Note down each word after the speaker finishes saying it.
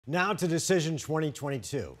Now to Decision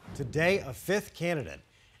 2022. Today, a fifth candidate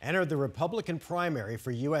entered the Republican primary for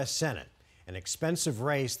U.S. Senate, an expensive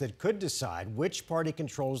race that could decide which party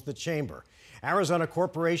controls the chamber. Arizona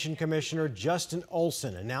Corporation Commissioner Justin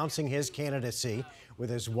Olson announcing his candidacy with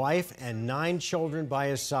his wife and 9 children by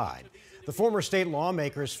his side. The former state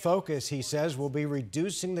lawmaker's focus, he says, will be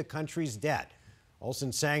reducing the country's debt.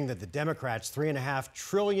 Olson saying that the Democrats' $3.5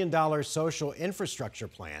 trillion social infrastructure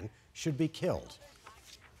plan should be killed.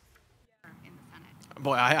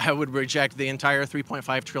 Boy, I would reject the entire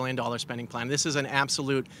 $3.5 trillion spending plan. This is an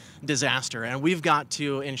absolute disaster, and we've got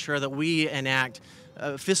to ensure that we enact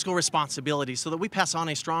fiscal responsibility so that we pass on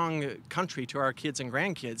a strong country to our kids and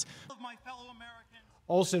grandkids.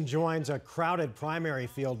 Olson joins a crowded primary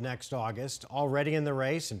field next August. Already in the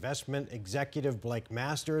race, investment executive Blake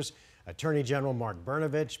Masters, Attorney General Mark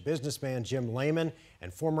Brnovich, businessman Jim Lehman,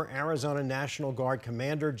 and former Arizona National Guard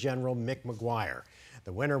Commander General Mick McGuire.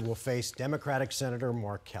 The winner will face Democratic Senator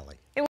Mark Kelly.